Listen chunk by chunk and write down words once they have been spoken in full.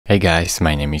Hey guys,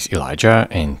 my name is Elijah,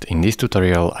 and in this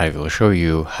tutorial I will show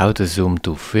you how to zoom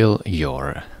to fill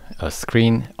your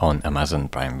screen on Amazon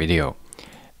Prime Video.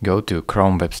 Go to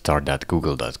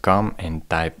chromewebstore.google.com and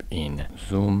type in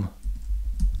zoom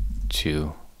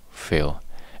to fill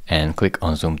and click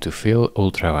on zoom to fill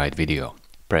ultra wide video.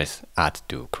 Press add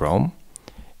to Chrome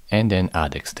and then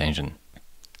add extension.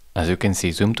 As you can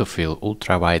see, zoom to fill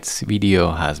ultra wide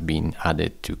video has been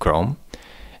added to Chrome.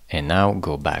 And now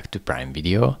go back to Prime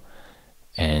Video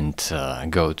and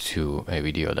go to a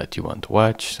video that you want to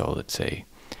watch. So let's say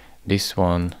this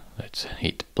one, let's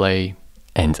hit play.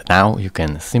 And now you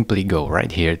can simply go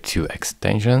right here to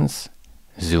extensions,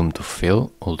 zoom to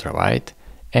fill ultra wide,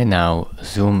 and now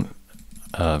zoom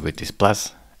with this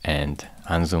plus and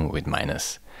unzoom with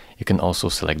minus. You can also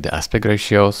select the aspect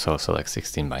ratio, so select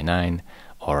 16:9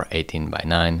 or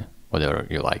 18:9, whatever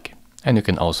you like. And you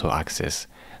can also access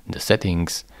the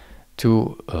settings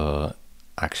to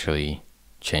actually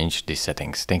change these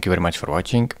settings. Thank you very much for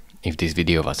watching. If this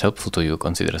video was helpful to you,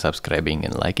 consider subscribing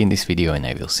and liking this video, and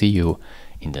I will see you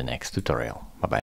in the next tutorial.